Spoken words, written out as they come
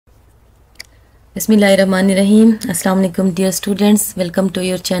Bismillahirrahmanirrahim. Assalamu alaikum dear students. Welcome to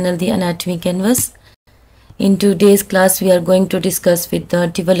your channel The Anatomy Canvas. In today's class we are going to discuss with the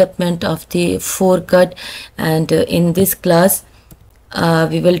development of the foregut, and in this class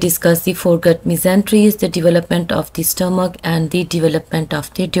we will discuss the foregut mesenteries, the development of the stomach and the development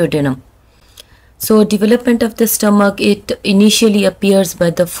of the duodenum. So development of the stomach, it initially appears by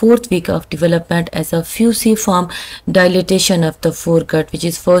the 4th week of development as a fusiform dilatation of the foregut, which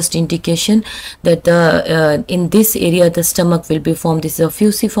is first indication that in this area the stomach will be formed. This is a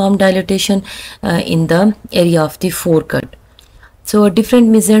fusiform dilatation in the area of the foregut. So different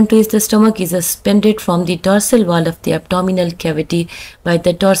mesenteries, the stomach is suspended from the dorsal wall of the abdominal cavity by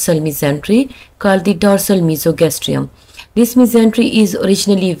the dorsal mesentery called the dorsal mesogastrium. This mesentery is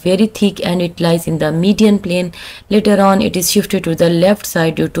originally very thick and it lies in the median plane. Later on it is shifted to the left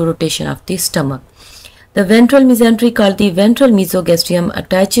side due to rotation of the stomach. The ventral mesentery called the ventral mesogastrium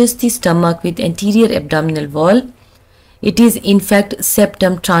attaches the stomach with anterior abdominal wall. It is in fact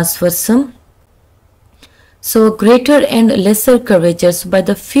septum transversum. So greater and lesser curvature. So by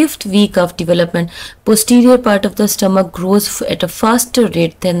the 5th week of development, posterior part of the stomach grows at a faster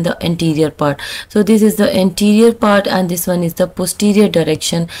rate than the anterior part. So this is the anterior part and this one is the posterior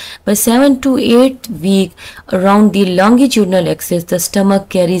direction. By 7th to 8th week, around the longitudinal axis, the stomach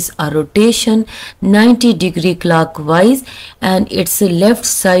carries a rotation 90-degree clockwise and its left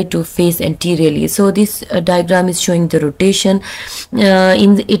side to face anteriorly. So this diagram is showing the rotation.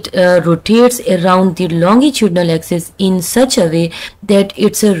 It rotates around the longitudinal axis in such a way that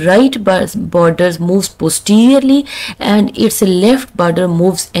its right border moves posteriorly and its left border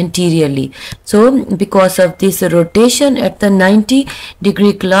moves anteriorly. So because of this rotation at the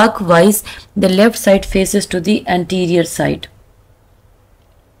 90-degree clockwise, the left side faces to the anterior side.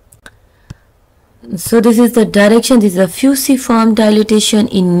 So this is the direction. This is a fusiform dilatation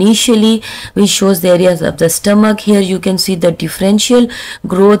initially, which shows the areas of the stomach. Here you can see the differential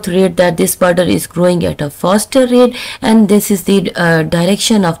growth rate, that this border is growing at a faster rate, and this is the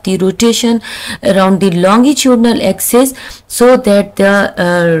direction of the rotation around the longitudinal axis, so that the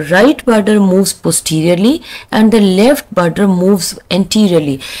right border moves posteriorly and the left border moves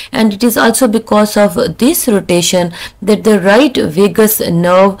anteriorly. And it is also because of this rotation that the right vagus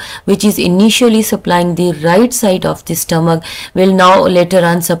nerve, which is initially supplying the right side of the stomach, will now later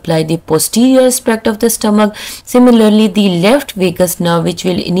on supply the posterior aspect of the stomach. Similarly, the left vagus nerve, which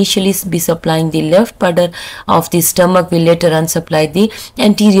will initially be supplying the left border of the stomach, will later on supply the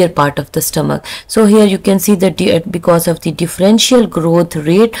anterior part of the stomach. So here you can see that because of the differential growth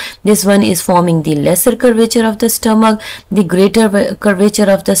rate, this one is forming the lesser curvature of the stomach, the greater curvature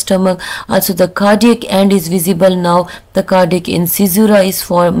of the stomach. Also the cardiac end is visible now. The cardiac incisura is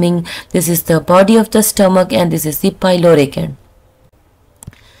forming. This is the body of the stomach and this is the pyloric end.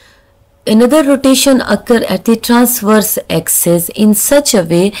 Another rotation occurs at the transverse axis in such a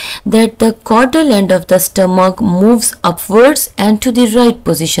way that the caudal end of the stomach moves upwards and to the right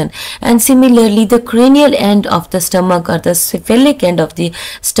position, and similarly the cranial end of the stomach, or the cephalic end of the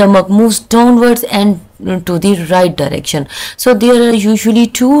stomach, moves downwards and to the right direction. So there are usually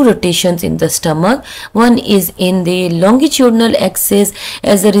two rotations in the stomach. One is in the longitudinal axis.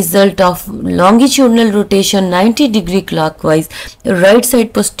 As a result of longitudinal rotation 90-degree clockwise, right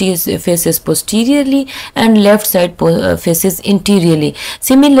side faces posteriorly and left side faces interiorly.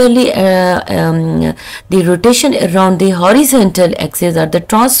 Similarly, the rotation around the horizontal axis or the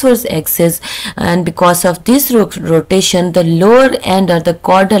transverse axis, and because of this rotation, the lower end or the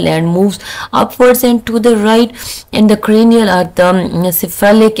caudal end moves upwards and to the right, and the cranial or the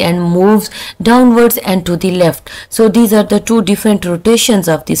cephalic end moves downwards and to the left. So these are the two different rotations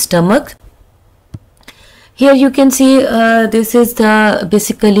of the stomach. Here you can see this is the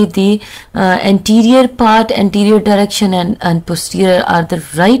basically the anterior part, anterior direction, and posterior are the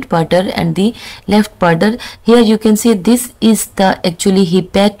right border and the left border. Here you can see this is the actually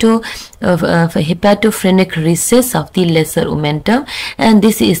hepatophrenic recess of the lesser omentum, and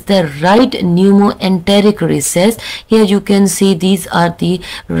this is the right pneumoenteric recess. Here you can see these are the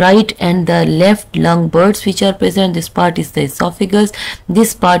right and the left lung buds which are present. This part is the esophagus,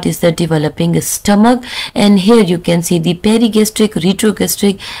 this part is the developing stomach, and here you can see the perigastric,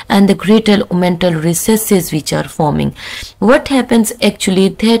 retrogastric and the greater omental recesses which are forming. What happens actually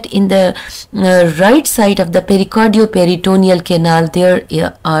that in the right side of the pericardio-peritoneal canal, there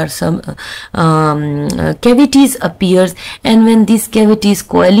are some cavities appears, and when these cavities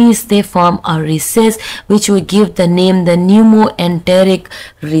coalesce, they form a recess which we give the name the pneumoenteric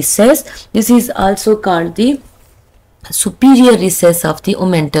recess. This is also called the superior recess of the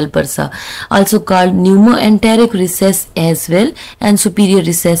omental bursa, also called pneumoenteric recess as well, and superior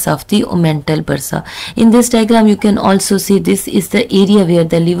recess of the omental bursa. In this diagram you can also see this is the area where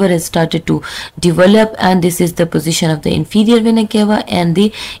the liver has started to develop, and this is the position of the inferior vena cava, and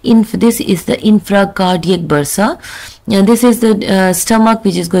this is the infracardiac bursa. And this is the stomach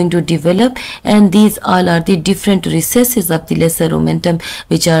which is going to develop, and these all are the different recesses of the lesser omentum,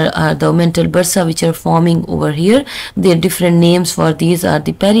 which are the omental bursa, which are forming over here. Their different names for these are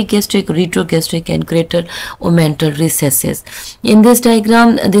the perigastric, retrogastric, and greater omental recesses. In this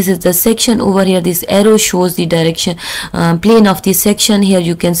diagram, this is the section over here. This arrow shows the direction, plane of the section. Here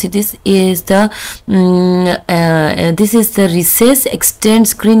you can see this is the recess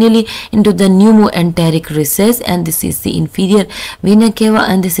extends cranially into the pneumoenteric recess, and this is the inferior vena cava,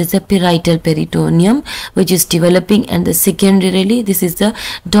 and this is the parietal peritoneum which is developing, and the secondarily this is the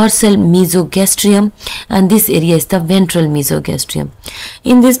dorsal mesogastrium, and this area is the ventral mesogastrium.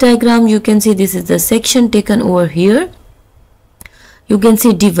 In this diagram you can see this is the section taken over here. You can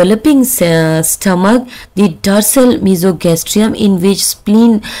see developing stomach, the dorsal mesogastrium in which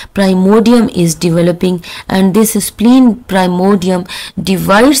spleen primordium is developing, and this spleen primordium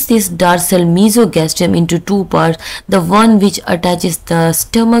divides this dorsal mesogastrium into two parts. The one which attaches the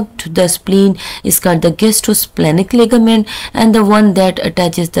stomach to the spleen is called the gastrosplenic ligament, and the one that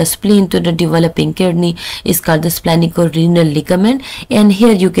attaches the spleen to the developing kidney is called the splenico-renal ligament. And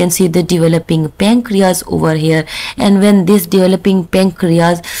here you can see the developing pancreas over here, and when this developing pancreas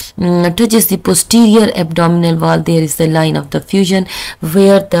touches the posterior abdominal wall, there is the line of the fusion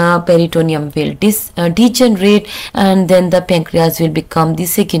where the peritoneum will degenerate, and then the pancreas will become the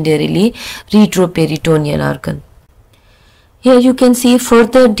secondarily retroperitoneal organ. Here you can see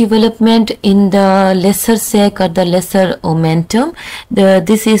further development in the lesser sac or the lesser omentum.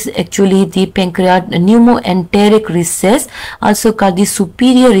 This is actually the pneumoenteric recess, also called the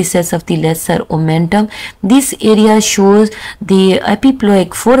superior recess of the lesser omentum. This area shows the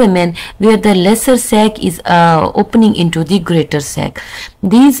epiploic foramen where the lesser sac is opening into the greater sac.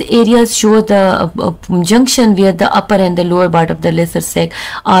 These areas show the junction where the upper and the lower part of the lesser sac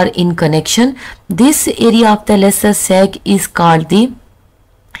are in connection. This area of the lesser sac is called the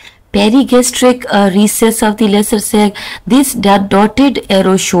perigastric recess of the lesser sac. This dotted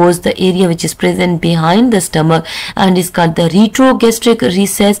arrow shows the area which is present behind the stomach and is called the retrogastric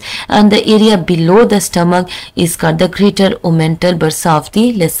recess, and the area below the stomach is called the greater omental bursa of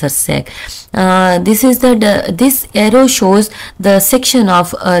the lesser sac. This arrow shows the section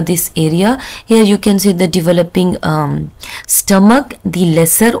of this area. Here you can see the developing stomach, the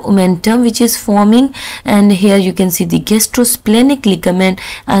lesser omentum which is forming, and here you can see the gastrosplenic ligament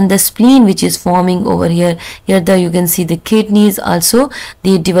and the spleen which is forming over here. Here you can see the kidneys, also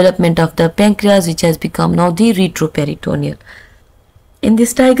the development of the pancreas which has become now the retroperitoneal. In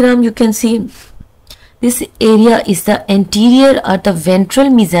this diagram you can see this area is the anterior or the ventral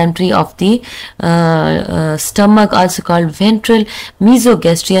mesentery of the stomach, also called ventral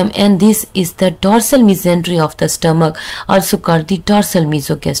mesogastrium, and this is the dorsal mesentery of the stomach, also called the dorsal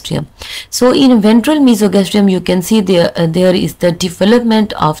mesogastrium. So in ventral mesogastrium you can see there is the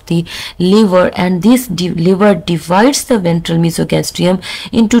development of the liver, and this liver divides the ventral mesogastrium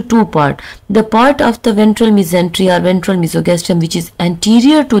into two parts. The part of the ventral mesentery or ventral mesogastrium which is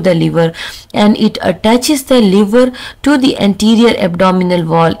anterior to the liver and it attaches the liver to the anterior abdominal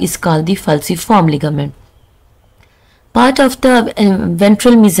wall is called the falciform ligament. Part of the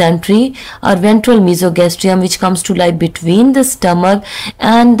ventral mesentery or ventral mesogastrium which comes to lie between the stomach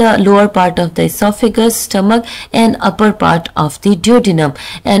and the lower part of the esophagus, stomach, and upper part of the duodenum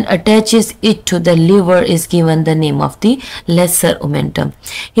and attaches it to the liver is given the name of the lesser omentum.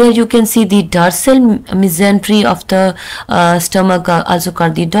 Here you can see the dorsal mesentery of the stomach, also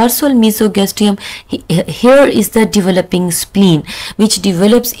called the dorsal mesogastrium. Here is the developing spleen which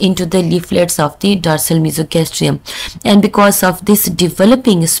develops into the leaflets of the dorsal mesogastrium. And because of this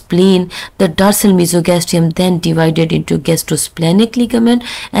developing spleen, the dorsal mesogastrium then divided into gastrosplenic ligament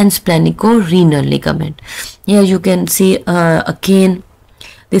and splenico-renal ligament. Here you can see again,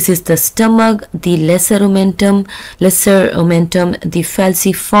 this is the stomach, the lesser omentum, the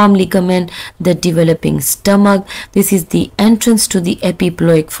falciform ligament, the developing stomach. This is the entrance to the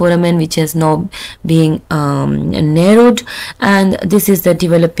epiploic foramen which has now being narrowed, and this is the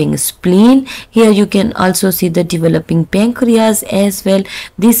developing spleen. Here you can also see the developing pancreas as well.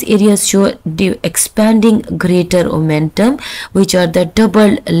 These areas show the expanding greater omentum, which are the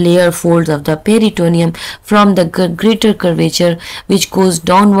double layer folds of the peritoneum from the greater curvature which goes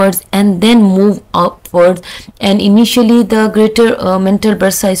down downwards and then move upwards, and initially the greater mental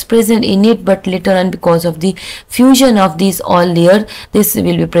bursa is present in it, but later on because of the fusion of these all layers, this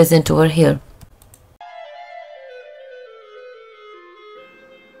will be present over here.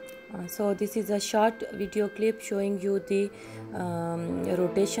 So this is a short video clip showing you the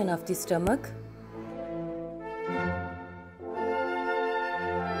rotation of the stomach.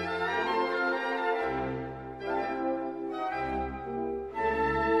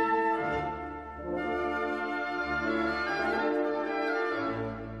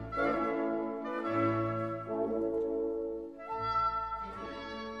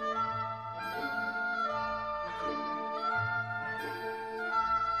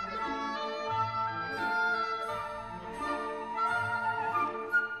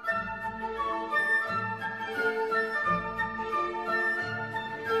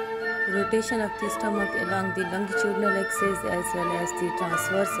 Rotation of the stomach along the longitudinal axis as well as the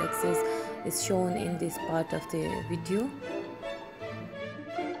transverse axis is shown in this part of the video.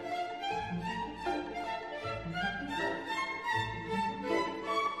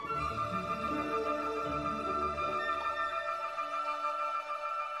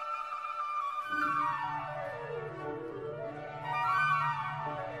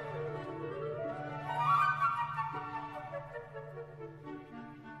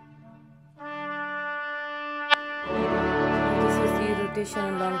 Rotation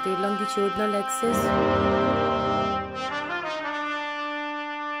along the longitudinal axis.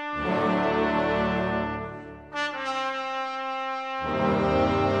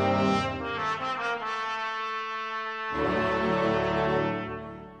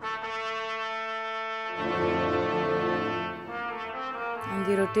 And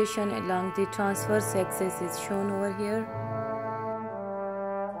the rotation along the transverse axis is shown over here.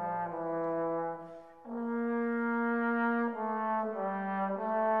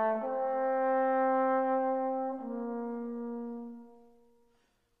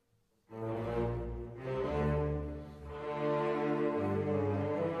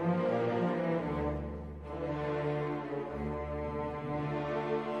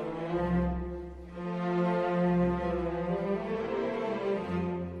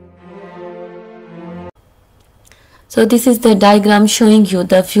 So this is the diagram showing you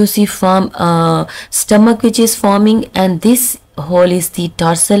the fusiform stomach which is forming, and this hole is the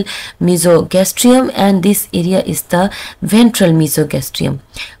dorsal mesogastrium and this area is the ventral mesogastrium.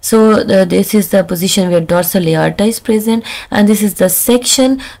 So this is the position where dorsal aorta is present, and this is the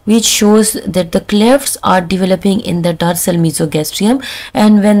section which shows that the clefts are developing in the dorsal mesogastrium,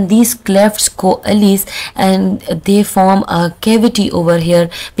 and when these clefts coalesce and they form a cavity over here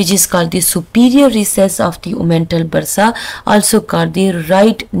which is called the superior recess of the omental bursa, also called the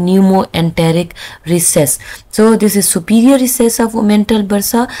right pneumoenteric recess. So this is superior recess of omental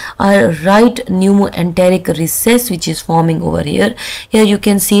bursa or right pneumoenteric recess which is forming over here. Here you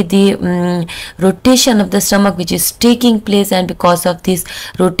can see the rotation of the stomach which is taking place, and because of this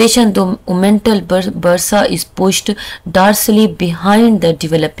rotation the omental bursa is pushed dorsally behind the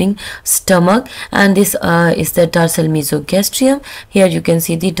developing stomach, and this is the dorsal mesogastrium. Here you can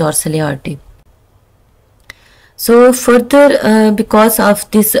see the dorsal aorta. So further, because of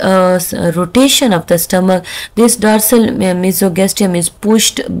this rotation of the stomach, this dorsal mesogastrium is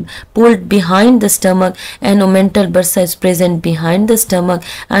pulled behind the stomach, and omental bursa is present behind the stomach,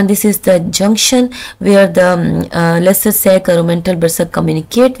 and this is the junction where the lesser sac or omental bursa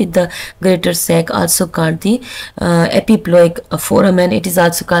communicate with the greater sac, also called the epiploic foramen. It is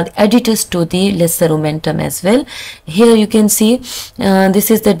also called adductus to the lesser omentum as well. Here you can see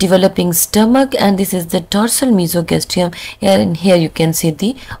this is the developing stomach, and this is the dorsal mesogastrium. Here you can see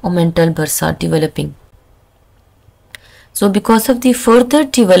the omental bursa developing. So because of the further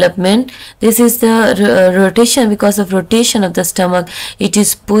development, this is the rotation. Because of rotation of the stomach, it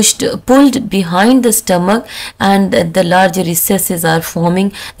is pulled behind the stomach, and the large recesses are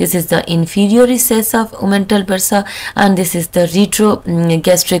forming. This is the inferior recess of omental bursa, and this is the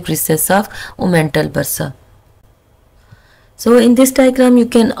retrogastric recess of omental bursa. So in this diagram you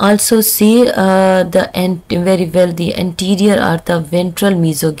can also see very well the anterior or the ventral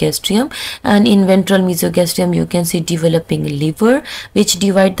mesogastrium, and in ventral mesogastrium you can see developing liver which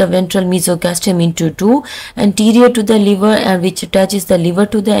divide the ventral mesogastrium into two. Anterior to the liver and which attaches the liver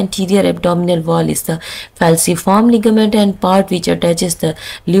to the anterior abdominal wall is the falciform ligament, and part which attaches the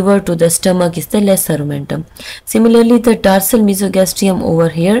liver to the stomach is the lesser omentum. Similarly the dorsal mesogastrium over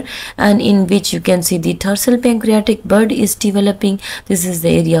here, and in which you can see the dorsal pancreatic bud is developing. This is the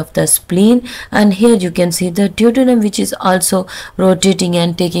area of the spleen, and here you can see the duodenum which is also rotating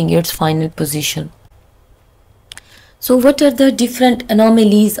and taking its final position. So what are the different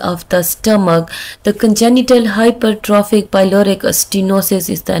anomalies of the stomach? The congenital hypertrophic pyloric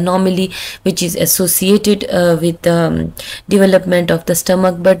stenosis is the anomaly which is associated with the development of the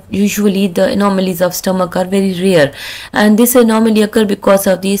stomach, but usually the anomalies of stomach are very rare, and this anomaly occurs because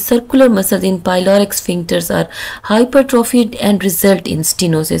of the circular muscles in pyloric sphincters are hypertrophied and result in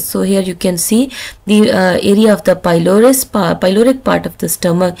stenosis. So here you can see the area of the pyloric part of the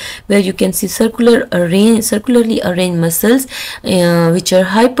stomach, where you can see circularly arranged muscles which are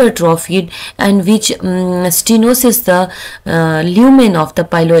hypertrophied and which stenosis the lumen of the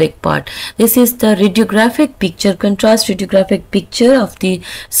pyloric part. This is the radiographic picture, contrast radiographic picture of the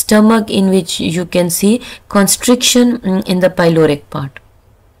stomach, in which you can see constriction in the pyloric part.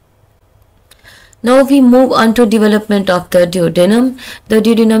 Now we move on to development of the duodenum. The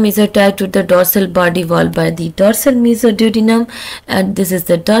duodenum is attached to the dorsal body wall by the dorsal mesoduodenum, and this is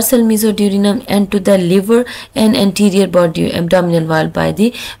the dorsal mesoduodenum, and to the liver and anterior body abdominal wall by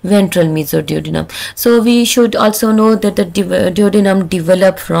the ventral mesoduodenum. So we should also know that the duodenum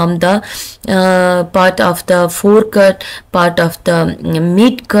developed from the part of the foregut, part of the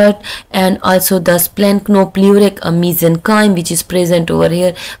midgut, and also the splanchnopleurotic mesenchyme, which is present over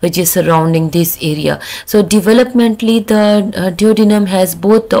here, which is surrounding this area. So developmentally the duodenum has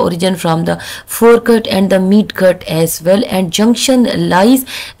both the origin from the foregut and the midgut as well, and junction lies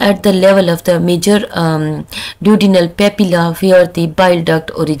at the level of the major duodenal papilla, where the bile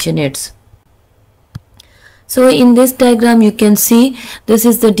duct originates. So in this diagram you can see this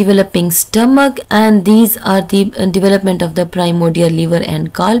is the developing stomach, and these are the development of the primordial liver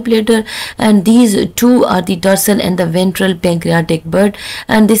and gallbladder, and these two are the dorsal and the ventral pancreatic bud,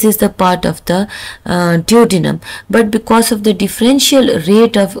 and this is the part of the duodenum. But because of the differential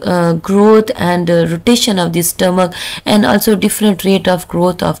rate of growth and rotation of the stomach, and also different rate of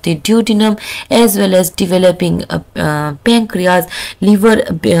growth of the duodenum, as well as developing pancreas, liver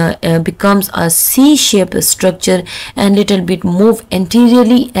becomes a C-shaped structure and little bit move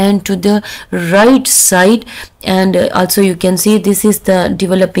anteriorly and to the right side. And also you can see this is the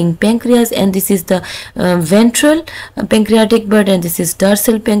developing pancreas, and this is the ventral pancreatic bud, and this is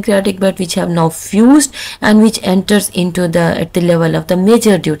dorsal pancreatic bud, which have now fused and which enters into the at the level of the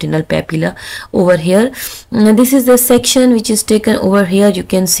major duodenal papilla over here. This is the section which is taken over here. You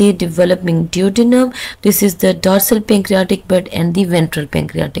can see developing duodenum. This is the dorsal pancreatic bud and the ventral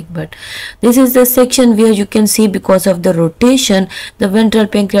pancreatic bud. This is the section where you can see because of the rotation the ventral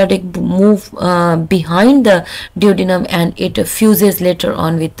pancreatic move behind the duodenum, and it fuses later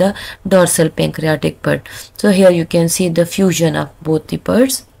on with the dorsal pancreatic bud. So here you can see the fusion of both the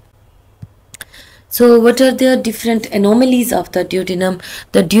buds. So what are the different anomalies of the duodenum?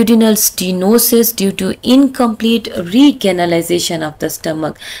 The duodenal stenosis due to incomplete recanalization of the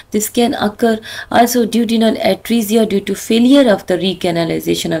stomach. This can occur. Also duodenal atresia due to failure of the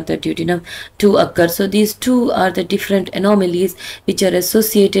recanalization of the duodenum to occur. So these two are the different anomalies which are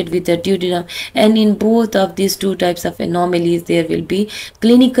associated with the duodenum, and in both of these two types of anomalies there will be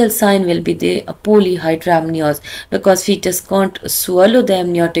clinical sign will be the polyhydramnios, because fetus can't swallow the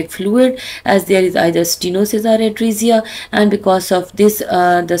amniotic fluid as there is either stenosis or atresia, and because of this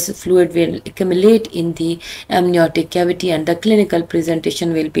this fluid will accumulate in the amniotic cavity, and the clinical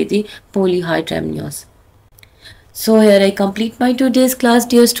presentation will be the polyhydramnios. So here I complete my today's class,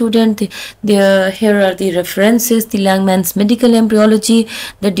 dear student. Here are the references: the Langman's Medical Embryology,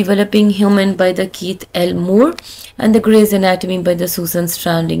 The Developing Human by the Keith L. Moore, and the Gray's Anatomy by the Susan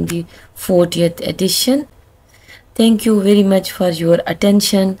Stranding, the 40th edition. Thank you very much for your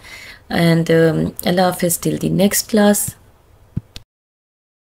attention, and Allah Hafiz till the next class.